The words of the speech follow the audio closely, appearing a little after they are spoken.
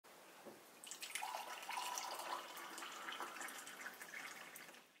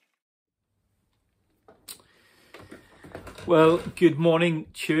Well, good morning,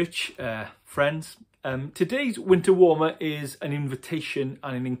 church friends. Today's Winter Warmer is an invitation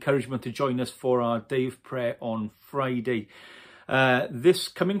and an encouragement to join us for our day of prayer on Friday. This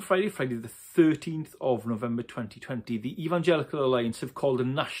coming Friday, Friday the 13th of November 2020, the Evangelical Alliance have called a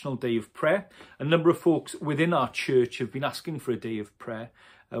National Day of Prayer. A number of folks within our church have been asking for a day of prayer,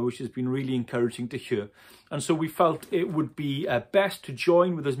 which has been really encouraging to hear. And so we felt it would be best to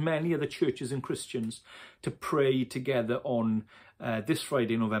join with as many other churches and Christians to pray together on this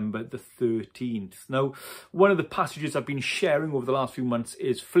Friday, November the 13th. Now, one of the passages I've been sharing over the last few months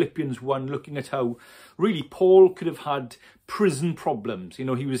is Philippians 1, looking at how really Paul could have had prison problems. You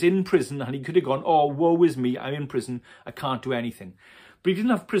know, he was in prison and he could have gone, oh, woe is me, I'm in prison, I can't do anything. But he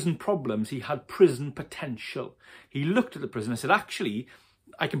didn't have prison problems, he had prison potential. He looked at the prison and said, actually,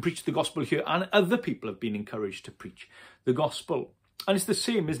 I can preach the gospel here, and other people have been encouraged to preach the gospel. And it's the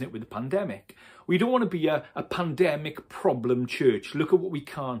same, isn't it, with the pandemic? We don't want to be a pandemic problem church. Look at what we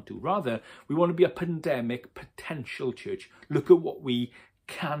can't do. Rather, we want to be a pandemic potential church. Look at what we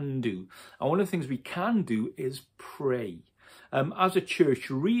can do. And one of the things we can do is pray. As a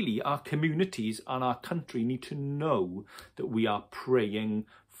church, really, our communities and our country need to know that we are praying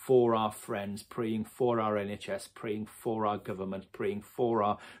for our friends, praying for our NHS, praying for our government, praying for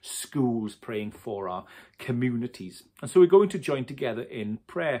our schools, praying for our communities. And so we're going to join together in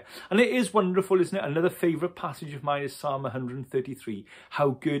prayer. And it is wonderful, isn't it? Another favourite passage of mine is Psalm 133.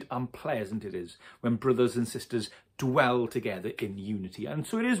 How good and pleasant it is when brothers and sisters dwell together in unity. And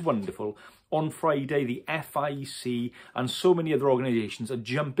so it is wonderful. On Friday, the FIEC and so many other organisations are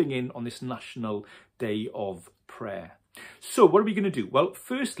jumping in on this National Day of Prayer. So what are we going to do? Well,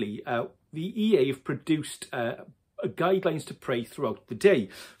 firstly, the EA have produced guidelines to pray throughout the day.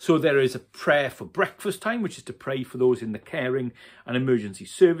 So there is a prayer for breakfast time, which is to pray for those in the caring and emergency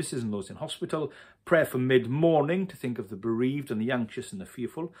services and those in hospital. Prayer for mid-morning, to think of the bereaved and the anxious and the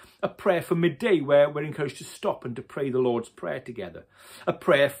fearful. A prayer for midday, where we're encouraged to stop and to pray the Lord's Prayer together. A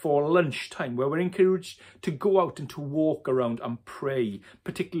prayer for lunchtime, where we're encouraged to go out and to walk around and pray,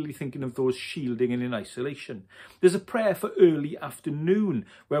 particularly thinking of those shielding and in isolation. There's a prayer for early afternoon,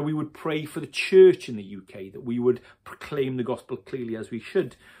 where we would pray for the church in the UK, that we would proclaim the gospel clearly as we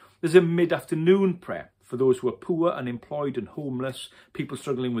should. There's a mid-afternoon prayer for those who are poor, unemployed and homeless, people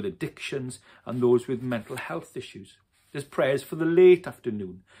struggling with addictions and those with mental health issues. There's prayers for the late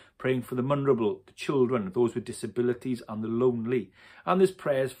afternoon, praying for the vulnerable, the children, those with disabilities and the lonely. And there's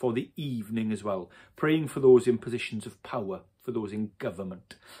prayers for the evening as well, praying for those in positions of power, for those in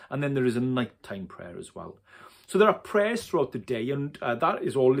government. And then there is a nighttime prayer as well. So there are prayers throughout the day, and that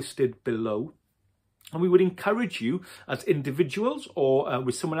is all listed below. And we would encourage you as individuals or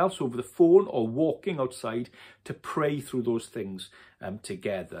with someone else over the phone or walking outside to pray through those things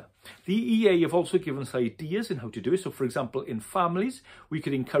together. The EA have also given us ideas in how to do it. So, for example, in families, we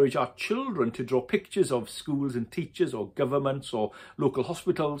could encourage our children to draw pictures of schools and teachers or governments or local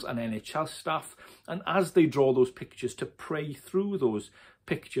hospitals and NHS staff. And as they draw those pictures, to pray through those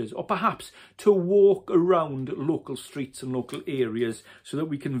pictures, or perhaps to walk around local streets and local areas so that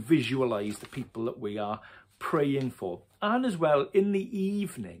we can visualize the people that we are praying for. And as well, in the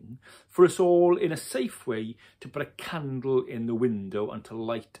evening, for us all in a safe way to put a candle in the window and to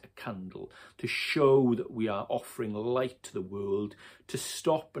light a candle, to show that we are offering light to the world, to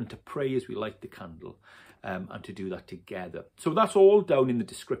stop and to pray as we light the candle. And to do that together. So that's all down in the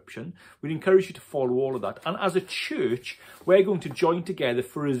description. We'd encourage you to follow all of that. And as a church, we're going to join together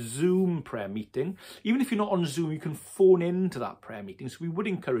for a Zoom prayer meeting. Even if you're not on Zoom, you can phone in to that prayer meeting. So we would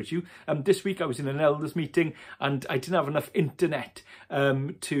encourage you. This week I was in an elders meeting and I didn't have enough internet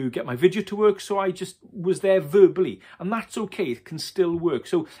to get my video to work. So I just was there verbally. And that's okay. It can still work.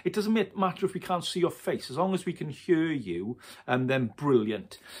 So it doesn't matter if we can't see your face. As long as we can hear you, then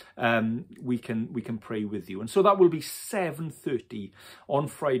brilliant. We can pray with you. And so that will be 7:30 on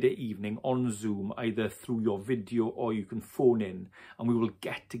Friday evening on Zoom, either through your video or you can phone in, and we will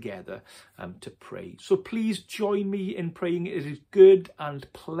get together to pray. So please join me in praying. It is good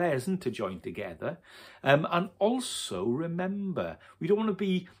and pleasant to join together. And also remember, we don't want to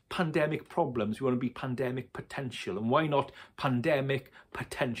be pandemic problems. We want to be pandemic potential. And why not pandemic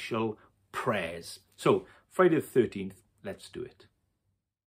potential prayers? So Friday the 13th, let's do it.